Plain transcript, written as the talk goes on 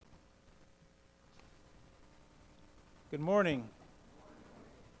Good morning.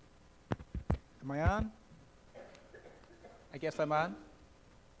 Am I on? I guess I'm on?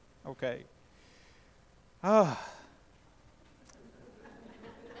 Okay. Ah.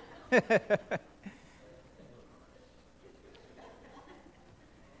 The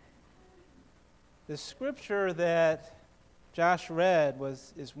scripture that Josh read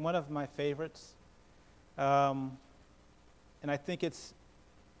is one of my favorites. And I think it's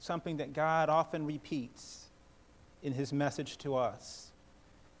something that God often repeats in his message to us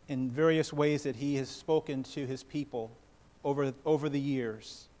in various ways that he has spoken to his people over the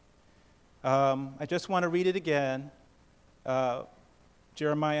years. I just want to read it again.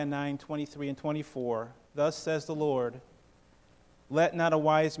 Jeremiah 9:23 and 24. Thus says the Lord, let not a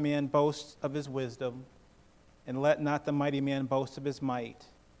wise man boast of his wisdom, and let not the mighty man boast of his might.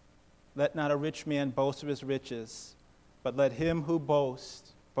 Let not a rich man boast of his riches, but let him who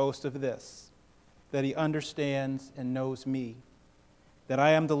boasts boast of this, that he understands and knows me, that I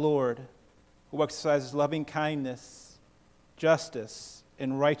am the Lord, who exercises loving kindness, justice,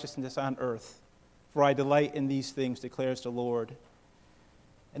 and righteousness on earth. For I delight in these things, declares the Lord.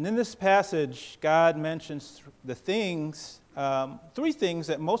 And in this passage, God mentions the things, three things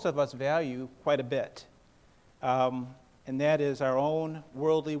that most of us value quite a bit. And that is our own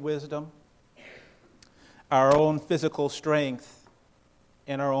worldly wisdom, our own physical strength,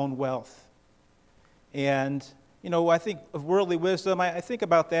 and our own wealth. And, I think of worldly wisdom, I think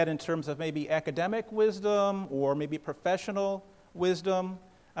about that in terms of maybe academic wisdom or maybe professional wisdom.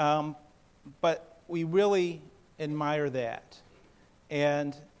 But we really admire that.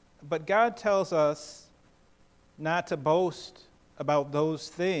 But God tells us not to boast about those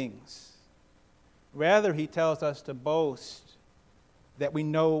things. Rather, he tells us to boast that we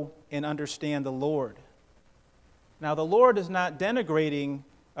know and understand the Lord. Now, the Lord is not denigrating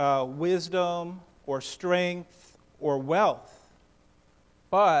wisdom or strength or wealth,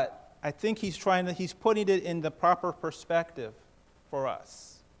 but I think he's putting it in the proper perspective for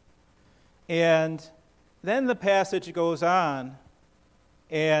us. And then the passage goes on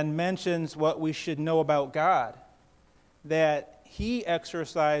and mentions what we should know about God, that he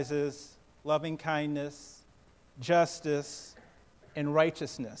exercises loving kindness, justice, and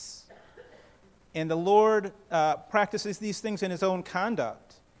righteousness. And the Lord practices these things in his own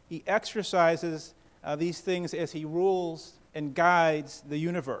conduct. He exercises these things as he rules and guides the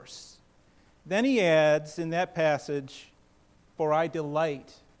universe. Then he adds in that passage, for I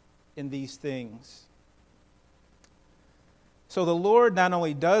delight in these things. So the Lord not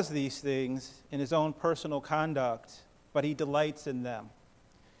only does these things in his own personal conduct, but he delights in them.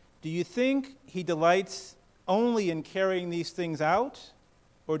 Do you think he delights only in carrying these things out?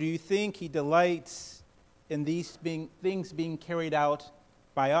 Or do you think he delights in these things being carried out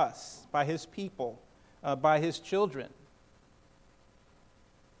by us, by his people, by his children?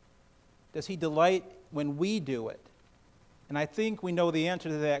 Does he delight when we do it? And I think we know the answer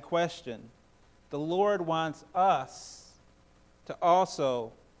to that question. The Lord wants us to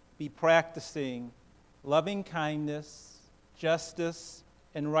also be practicing loving kindness, justice,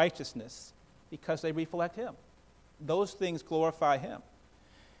 and righteousness because they reflect him. Those things glorify him.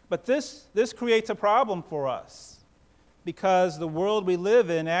 But this creates a problem for us because the world we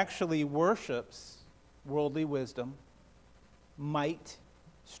live in actually worships worldly wisdom, might,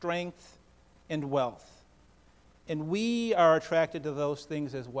 strength, and wealth. And we are attracted to those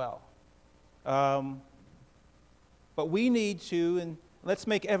things as well. But we need to, and let's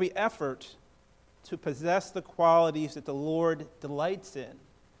make every effort to possess the qualities that the Lord delights in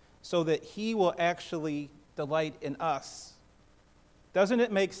so that he will actually delight in us. Doesn't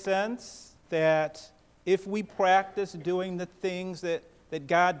it make sense that if we practice doing the things that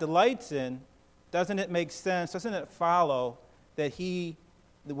God delights in, doesn't it follow that he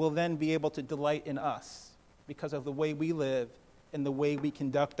will then be able to delight in us because of the way we live and the way we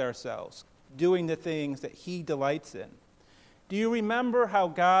conduct ourselves, doing the things that he delights in? Do you remember how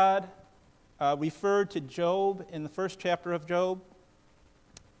God referred to Job in the first chapter of Job?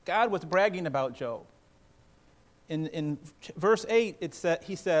 God was bragging about Job. In verse 8,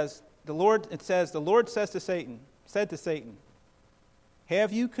 the Lord said to Satan,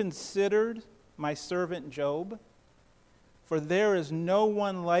 have you considered my servant Job? For there is no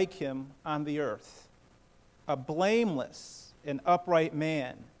one like him on the earth, a blameless and upright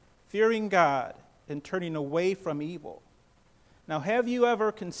man, fearing God and turning away from evil. Now, have you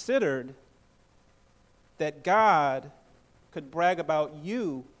ever considered that God could brag about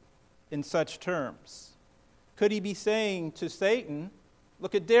you in such terms? Could he be saying to Satan,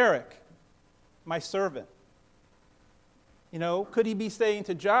 look at Derek, my servant? Could he be saying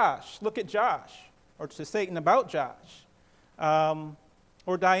to Josh, look at Josh? or to Satan about Josh,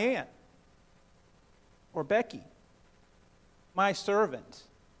 or Diane, or Becky, my servant.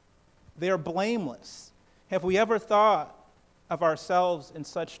 They are blameless. Have we ever thought of ourselves in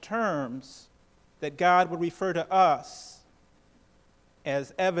such terms that God would refer to us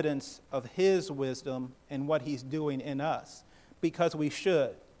as evidence of his wisdom and what he's doing in us? Because we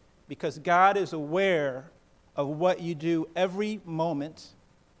should. Because God is aware of what you do every moment.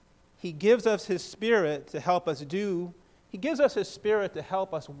 He gives us his Spirit to help us do. He gives us his Spirit to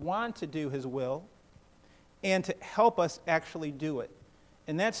help us want to do his will and to help us actually do it.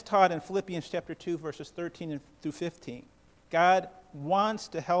 And that's taught in Philippians chapter 2, verses 13 through 15. God wants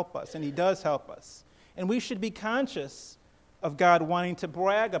to help us, and he does help us. And we should be conscious of God wanting to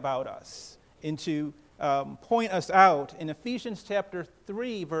brag about us and to point us out. In Ephesians chapter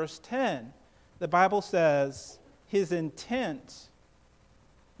 3, verse 10, the Bible says his intent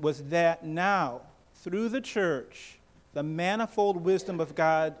was that now, through the church, the manifold wisdom of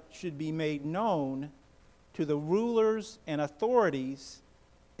God should be made known to the rulers and authorities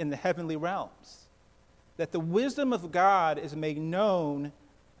in the heavenly realms. That the wisdom of God is made known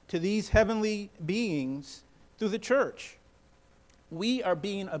to these heavenly beings through the church. We are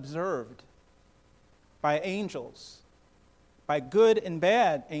being observed by angels, by good and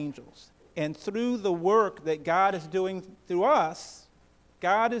bad angels. And through the work that God is doing through us,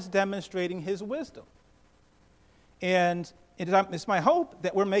 God is demonstrating his wisdom. And it's my hope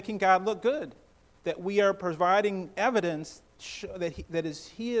that we're making God look good, that we are providing evidence that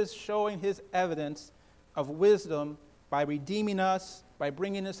he is showing his evidence of wisdom by redeeming us, by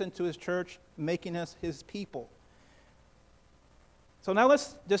bringing us into his church, making us his people. So now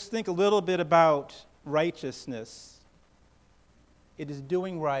let's just think a little bit about righteousness. It is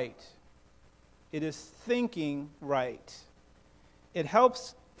doing right. It is thinking right. It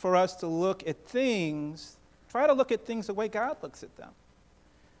helps for us to look at things, try to look at things the way God looks at them,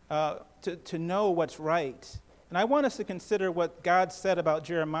 to know what's right. And I want us to consider what God said about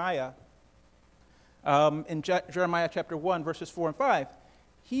Jeremiah in Jeremiah chapter 1, verses 4 and 5.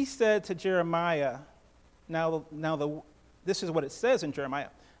 He said to Jeremiah, this is what it says in Jeremiah.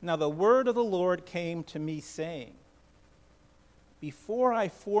 Now the word of the Lord came to me, saying, before I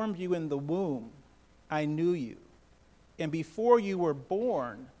formed you in the womb, I knew you. And before you were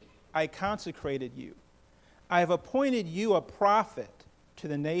born, I consecrated you. I have appointed you a prophet to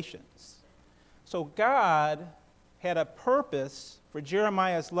the nations. So God had a purpose for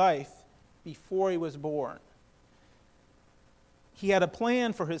Jeremiah's life before he was born. He had a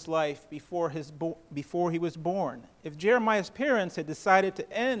plan for his life before he was born. If Jeremiah's parents had decided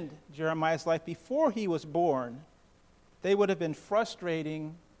to end Jeremiah's life before he was born, they would have been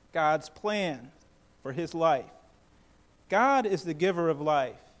frustrating God's plan for his life. God is the giver of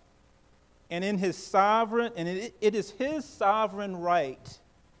life. And it is his sovereign right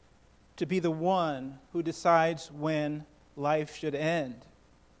to be the one who decides when life should end.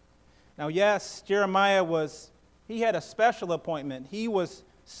 Now, yes, Jeremiah had a special appointment. He was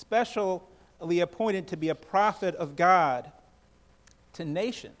specially appointed to be a prophet of God to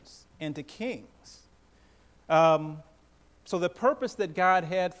nations and to kings. So the purpose that God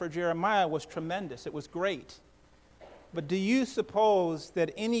had for Jeremiah was tremendous. It was great. But do you suppose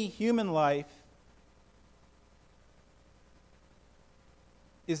that any human life,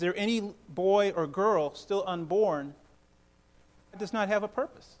 is there any boy or girl still unborn that does not have a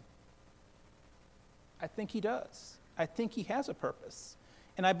purpose? I think he does. I think he has a purpose.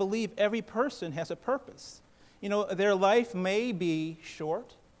 And I believe every person has a purpose. You know, their life may be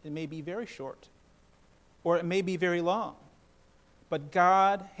short, it may be very short, or it may be very long. But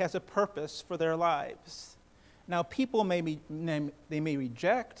God has a purpose for their lives. Now, people may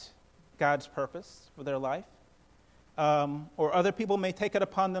reject God's purpose for their life, or other people may take it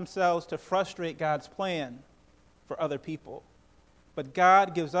upon themselves to frustrate God's plan for other people. But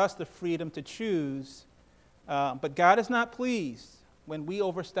God gives us the freedom to choose. But God is not pleased when we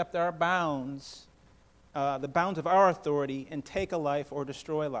overstep our bounds, the bounds of our authority, and take a life or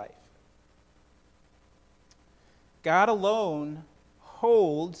destroy life. God alone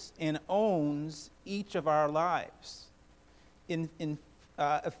holds and owns each of our lives. In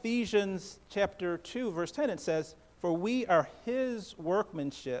Ephesians chapter 2, verse 10, it says, for we are his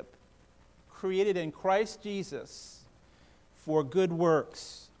workmanship, created in Christ Jesus for good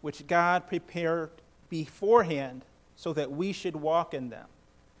works, which God prepared beforehand so that we should walk in them.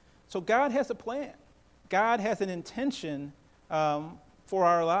 So God has a plan. God has an intention for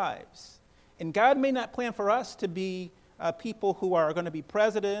our lives. And God may not plan for us to be people who are going to be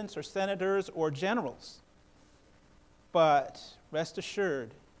presidents or senators or generals. But rest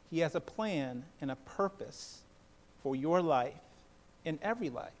assured, He has a plan and a purpose for your life and every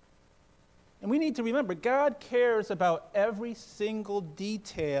life. And we need to remember, God cares about every single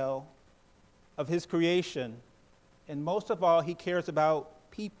detail of his creation. And most of all, he cares about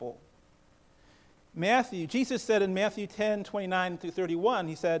people. Jesus said in Matthew 10:29 through 31,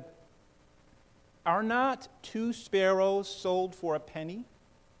 he said, "Are not 2 sparrows sold for a penny?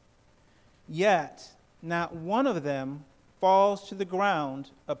 Yet not one of them falls to the ground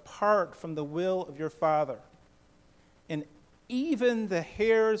apart from the will of your Father. And even the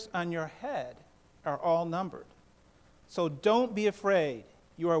hairs on your head are all numbered. So don't be afraid.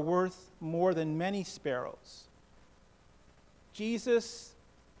 You are worth more than many sparrows." Jesus,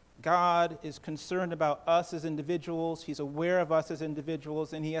 God, is concerned about us as individuals. He's aware of us as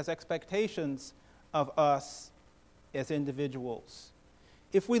individuals, and he has expectations of us as individuals.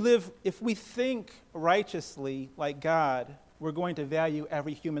 If we think righteously like God, we're going to value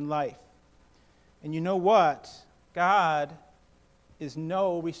every human life. And you know what? God is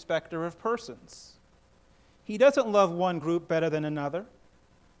no respecter of persons. He doesn't love one group better than another.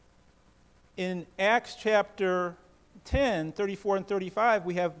 In Acts chapter 10, 34 and 35,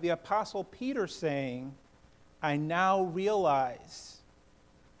 we have the Apostle Peter saying, "I now realize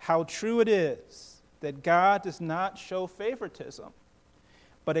how true it is that God does not show favoritism,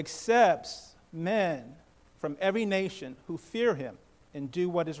 but accepts men from every nation who fear him and do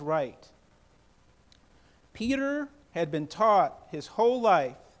what is right." Peter had been taught his whole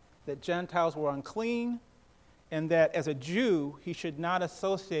life that Gentiles were unclean and that as a Jew he should not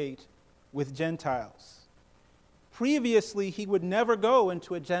associate with Gentiles. Previously, he would never go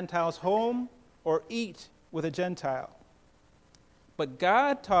into a Gentile's home or eat with a Gentile. But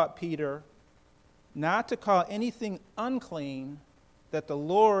God taught Peter not to call anything unclean that the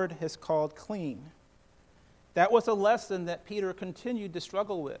Lord has called clean. That was a lesson that Peter continued to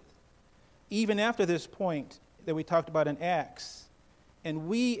struggle with, even after this point that we talked about in Acts. And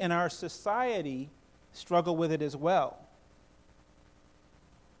we in our society struggle with it as well.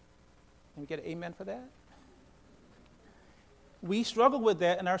 Can we get an amen for that? We struggle with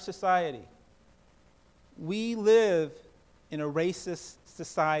that in our society. We live in a racist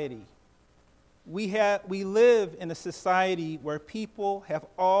society. We live in a society where people have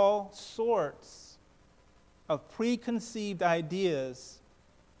all sorts of preconceived ideas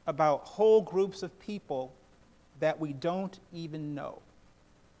about whole groups of people that we don't even know.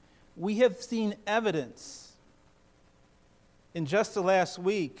 We have seen evidence in just the last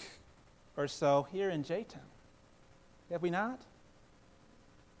week or so here in J-Town. Have we not?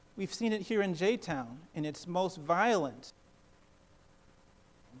 We've seen it here in J-Town in its most violent.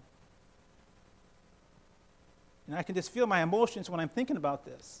 And I can just feel my emotions when I'm thinking about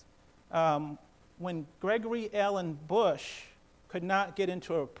this. When Gregory Allen Bush could not get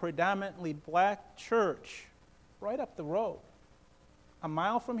into a predominantly black church right up the road, a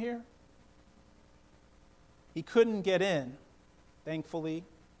mile from here, he couldn't get in, thankfully,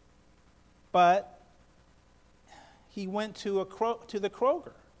 but he went to the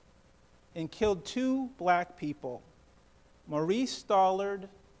Kroger and killed 2 black people. Maurice Stollard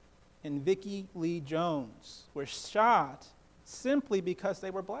and Vicki Lee Jones were shot simply because they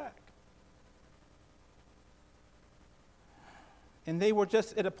were black. And they were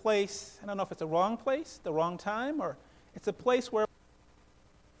just at a place, I don't know if it's the wrong place, the wrong time, or it's a place where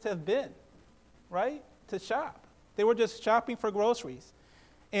have been, right, to shop. They were just shopping for groceries.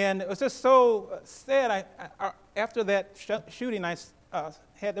 And it was just so sad. After that shooting,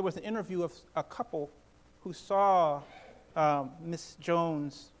 there was an interview of a couple who saw Miss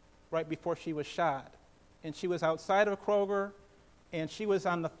Jones right before she was shot. And she was outside of Kroger, and she was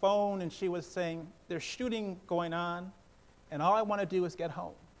on the phone, and she was saying, "There's shooting going on, and all I want to do is get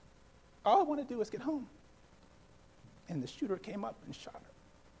home. All I want to do is get home." And the shooter came up and shot her.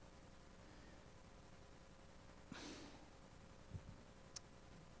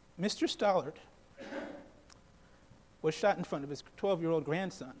 Mr. Stollard was shot in front of his 12-year-old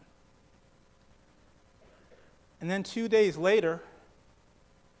grandson. And then 2 days later,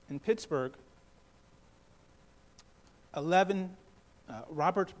 in Pittsburgh,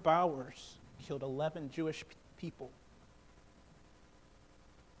 Robert Bowers killed 11 Jewish people.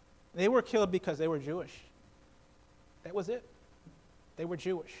 They were killed because they were Jewish. That was it. They were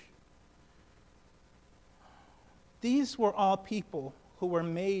Jewish. These were all people who were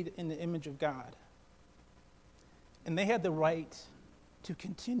made in the image of God. And they had the right to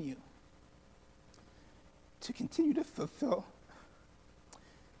continue to fulfill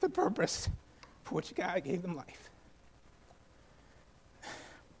the purpose for which God gave them life.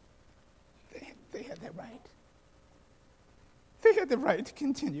 They had that right. They had the right to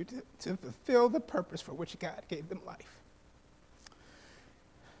continue to fulfill the purpose for which God gave them life.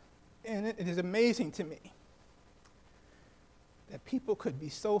 And it is amazing to me that people could be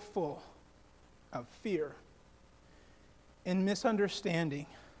so full of fear and misunderstanding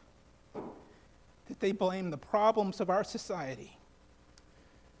that they blame the problems of our society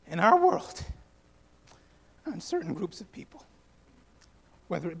and our world on certain groups of people,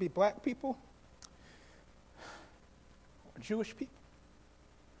 whether it be black people or Jewish people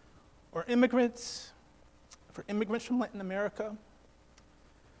or immigrants, for immigrants from Latin America.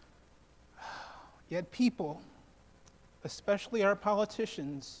 Yet people, especially our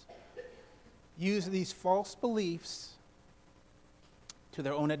politicians, use these false beliefs to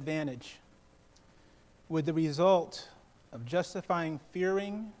their own advantage, with the result of justifying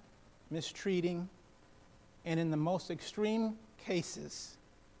fearing, mistreating, and in the most extreme cases,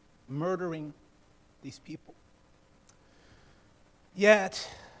 murdering these people. Yet,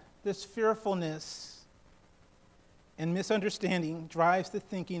 this fearfulness and misunderstanding drives the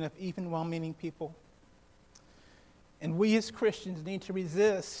thinking of even well-meaning people. And we as Christians need to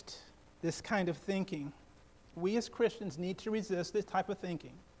resist this kind of thinking. We as Christians need to resist this type of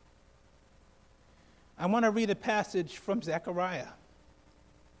thinking. I want to read a passage from Zechariah.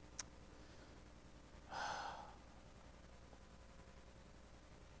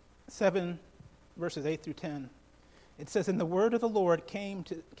 Seven verses 8 through 10. It says, "And the word of the Lord came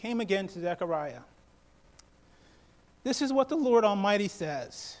again to Zechariah. This is what the Lord Almighty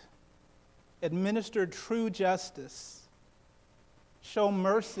says: administer true justice, show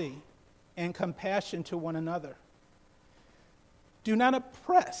mercy and compassion to one another. Do not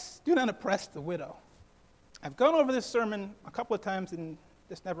oppress the widow." I've gone over this sermon a couple of times, and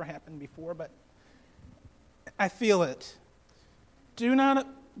this never happened before, but I feel it. Do not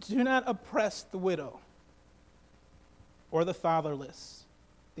oppress the widow, or the fatherless,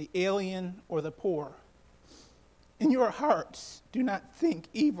 the alien, or the poor. In your hearts, do not think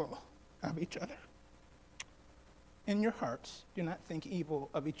evil of each other. In your hearts, do not think evil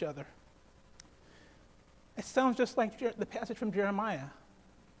of each other. It sounds just like the passage from Jeremiah.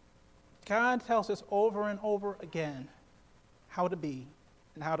 God tells us over and over again how to be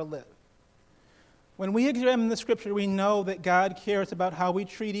and how to live. When we examine the scripture, we know that God cares about how we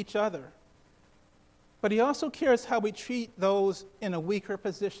treat each other. But he also cares how we treat those in a weaker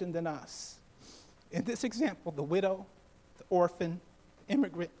position than us. In this example, the widow, the orphan, the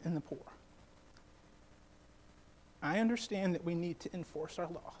immigrant, and the poor. I understand that we need to enforce our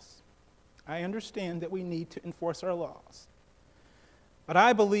laws. I understand that we need to enforce our laws. But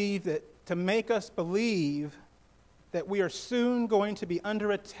I believe that to make us believe that we are soon going to be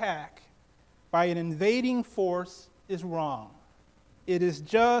under attack by an invading force is wrong. It is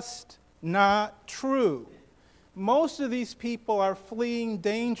just not true. Most of these people are fleeing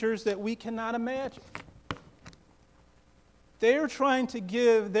dangers that we cannot imagine. They're trying to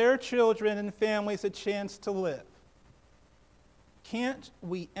give their children and families a chance to live. Can't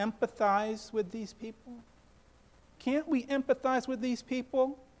we empathize with these people? Can't we empathize with these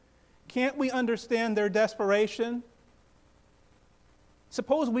people? Can't we understand their desperation?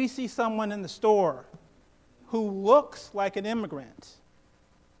 Suppose we see someone in the store who looks like an immigrant.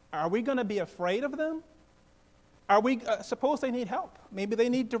 Are we going to be afraid of them? Suppose they need help. Maybe they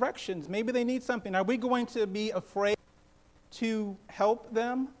need directions. Maybe they need something. Are we going to be afraid to help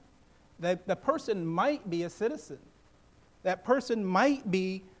them? The person might be a citizen. That person might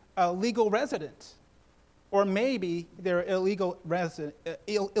be a legal resident. Or maybe they're illegal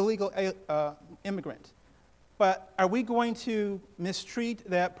immigrant. But are we going to mistreat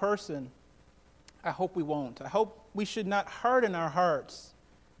that person? I hope we won't. I hope we should not harden our hearts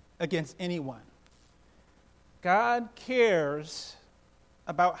against anyone. God cares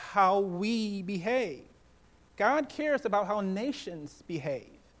about how we behave. God cares about how nations behave.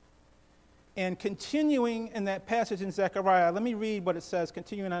 And continuing in that passage in Zechariah, let me read what it says,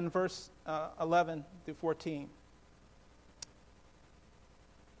 continuing on verse 11 through 14.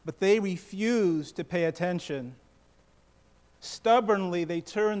 But they refused to pay attention. Stubbornly, they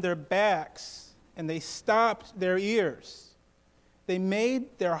turned their backs and they stopped their ears. They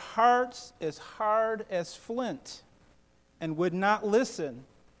made their hearts as hard as flint and would not listen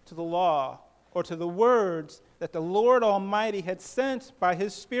to the law or to the words that the Lord Almighty had sent by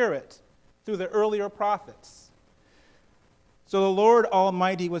his Spirit through the earlier prophets. So the Lord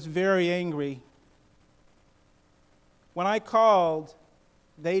Almighty was very angry. When I called,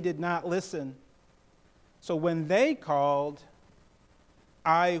 they did not listen. So when they called,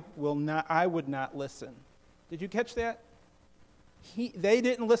 I would not listen. Did you catch that? They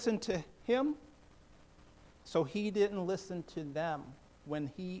didn't listen to him. So he didn't listen to them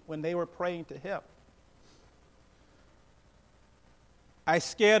when they were praying to him. I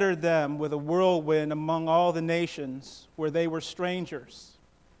scattered them with a whirlwind among all the nations where they were strangers.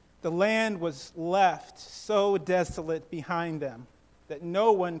 The land was left so desolate behind them that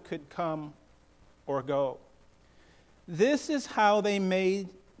no one could come or go. This is how they made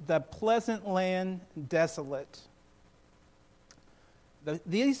the pleasant land desolate.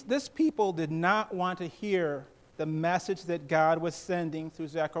 This people did not want to hear the message that God was sending through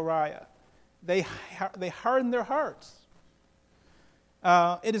Zechariah. They hardened their hearts.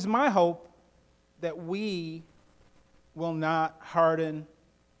 It is my hope that we will not harden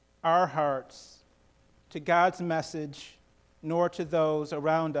our hearts to God's message, nor to those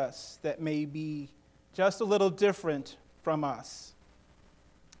around us that may be just a little different from us.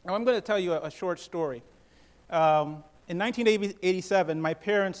 Now, I'm going to tell you a short story. In 1987, my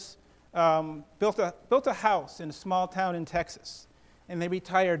parents built a house in a small town in Texas, and they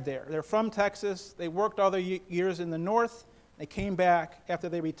retired there. They're from Texas. They worked all their years in the north. They came back after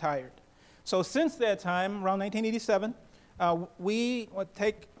they retired. So since that time, around 1987, we would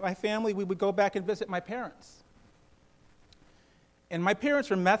take my family, we would go back and visit my parents. And my parents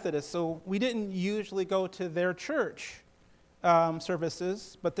were Methodists, so we didn't usually go to their church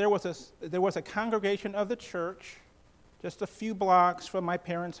services, but there was a congregation of the church just a few blocks from my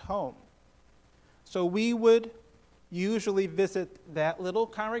parents' home. So we would usually visit that little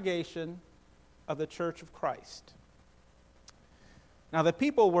congregation of the Church of Christ. Now, the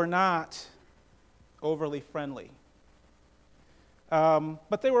people were not overly friendly,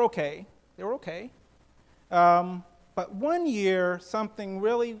 but they were okay. They were okay. But one year, something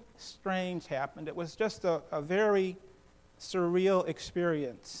really strange happened. It was just a very surreal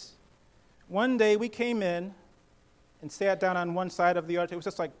experience. One day, we came in and sat down on one side of the auditorium. It was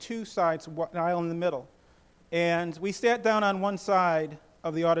just like two sides, an aisle in the middle. And we sat down on one side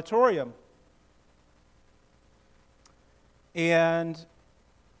of the auditorium. And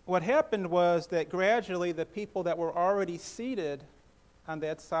what happened was that gradually the people that were already seated on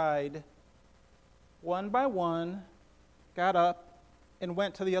that side, one by one, got up and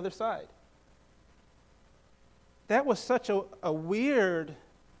went to the other side. That was such a weird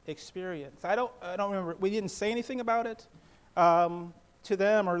experience. I don't remember. We didn't say anything about it to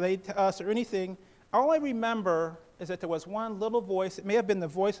them or they to us or anything. All I remember is that there was one little voice. It may have been the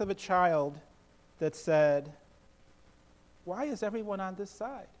voice of a child that said, "Why is everyone on this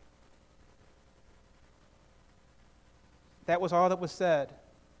side?" That was all that was said.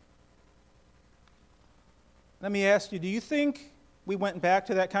 Let me ask you, do you think we went back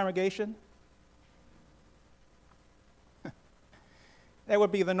to that congregation? That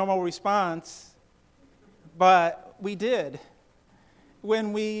would be the normal response, but we did.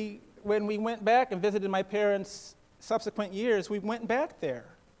 When we went back and visited my parents subsequent years, we went back there.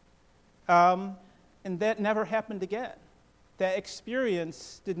 And that never happened again. That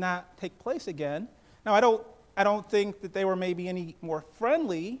experience did not take place again. Now, I don't think that they were maybe any more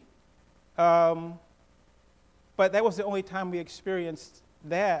friendly, but that was the only time we experienced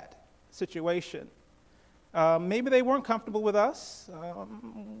that situation. Maybe they weren't comfortable with us.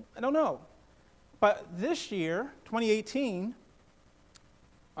 I don't know. But this year, 2018,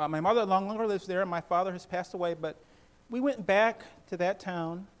 my mother no longer lives there. My father has passed away. But we went back to that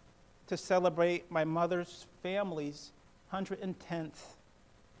town to celebrate my mother's family's 110th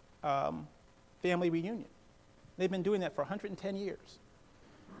family reunion. They've been doing that for 110 years.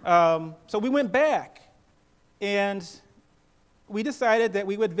 So we went back, and we decided that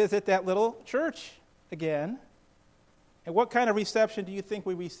we would visit that little church again. And what kind of reception do you think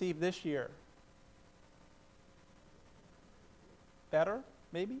we received this year? Better,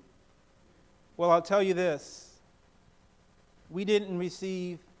 maybe? Well, I'll tell you this. We didn't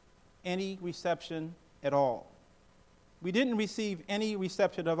receive any reception at all. We didn't receive any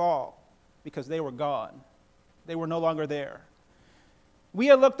reception at all because they were gone. They were no longer there. We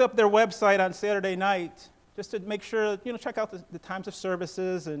had looked up their website on Saturday night just to make sure, check out the times of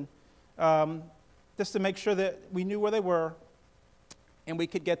services and just to make sure that we knew where they were and we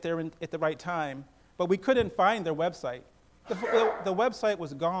could get there at the right time. But we couldn't find their website. The website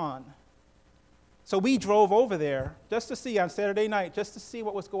was gone. So we drove over there just to see on Saturday night, just to see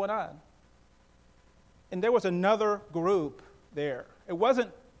what was going on. And there was another group there. It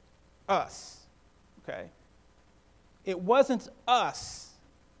wasn't us, okay? It wasn't us.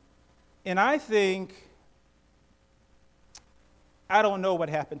 And I don't know what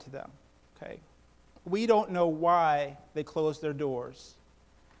happened to them, okay? We don't know why they closed their doors.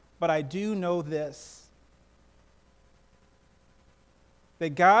 But I do know this,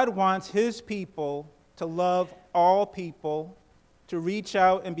 that God wants his people to love all people, to reach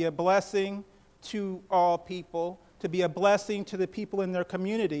out and be a blessing to all people, to be a blessing to the people in their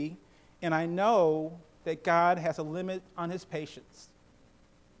community, and I know that God has a limit on his patience.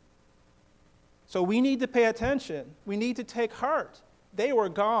 So we need to pay attention. We need to take heart. They were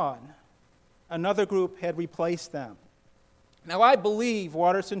gone. Another group had replaced them. Now, I believe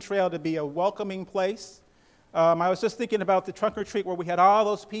Waterston Trail to be a welcoming place. I was just thinking about the trunk or treat where we had all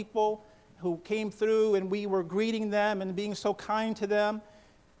those people who came through and we were greeting them and being so kind to them.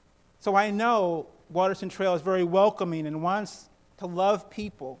 So I know Waterston Trail is very welcoming and wants to love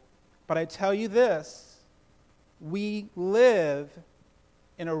people. But I tell you this, we live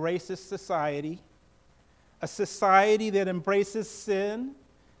in a racist society, a society that embraces sin,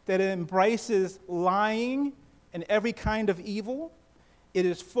 that embraces lying and every kind of evil. It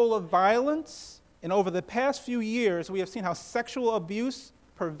is full of violence. And over the past few years, we have seen how sexual abuse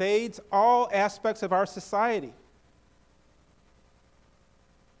pervades all aspects of our society.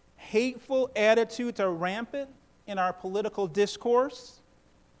 Hateful attitudes are rampant in our political discourse.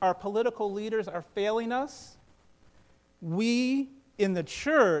 Our political leaders are failing us. We in the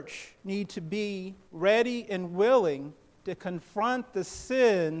church need to be ready and willing to confront the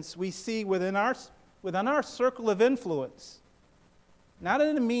sins we see within our circle of influence. Not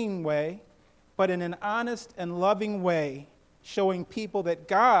in a mean way, but in an honest and loving way, showing people that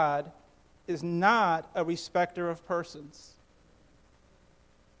God is not a respecter of persons.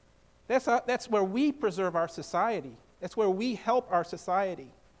 That's where we preserve our society. That's where we help our society.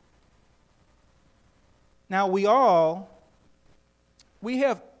 Now, we have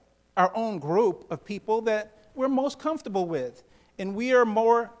our own group of people that we're most comfortable with. And we are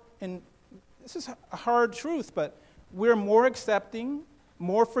more, and this is a hard truth, but we're more accepting,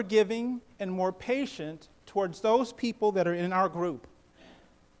 more forgiving, and more patient towards those people that are in our group.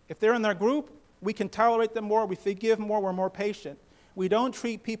 If they're in our group, we can tolerate them more, we forgive more, we're more patient. We don't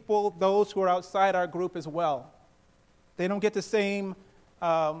treat people, those who are outside our group, as well. They don't get the same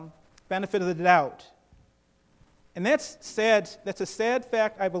benefit of the doubt. And that's sad. That's a sad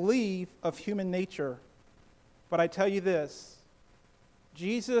fact, I believe, of human nature. But I tell you this,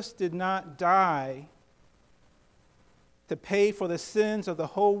 Jesus did not die to pay for the sins of the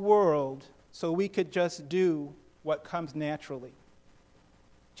whole world so we could just do what comes naturally.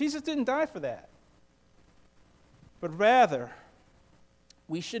 Jesus didn't die for that. But rather,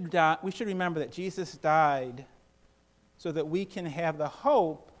 we should remember that Jesus died so that we can have the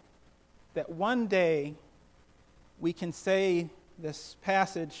hope that one day we can say this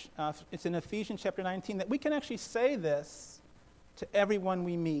passage, it's in Ephesians chapter 19, that we can actually say this to everyone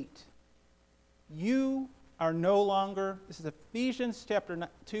we meet. You are no longer, this is Ephesians chapter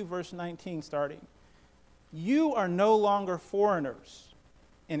 2, verse 19 starting. You are no longer foreigners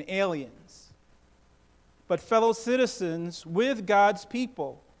and aliens, but fellow citizens with God's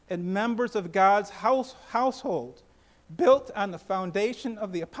people and members of God's household, built on the foundation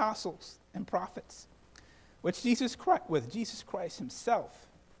of the apostles and prophets, with Jesus Christ himself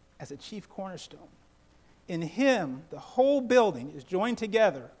as a chief cornerstone. In him, the whole building is joined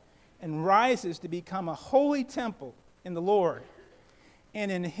together and rises to become a holy temple in the Lord.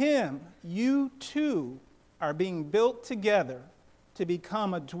 And in him, you too are being built together to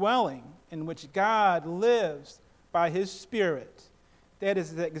become a dwelling in which God lives by his Spirit. That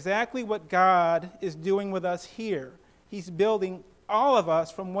is exactly what God is doing with us here. He's building all of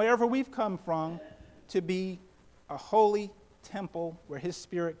us from wherever we've come from to be a holy temple where his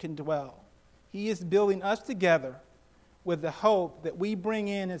Spirit can dwell. He is building us together with the hope that we bring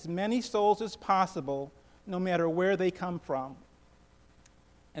in as many souls as possible, no matter where they come from.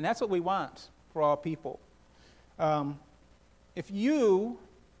 And that's what we want for all people. If you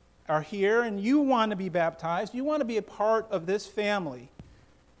are here and you want to be baptized, you want to be a part of this family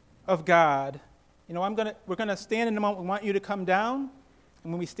of God, we're going to stand in a moment. We want you to come down,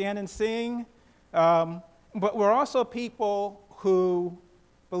 and when we stand and sing, but we're also people who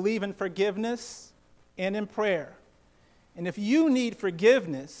believe in forgiveness and in prayer. And if you need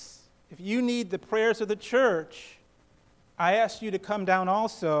forgiveness, if you need the prayers of the church, I ask you to come down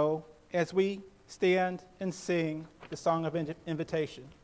also as we stand and sing the song of invitation.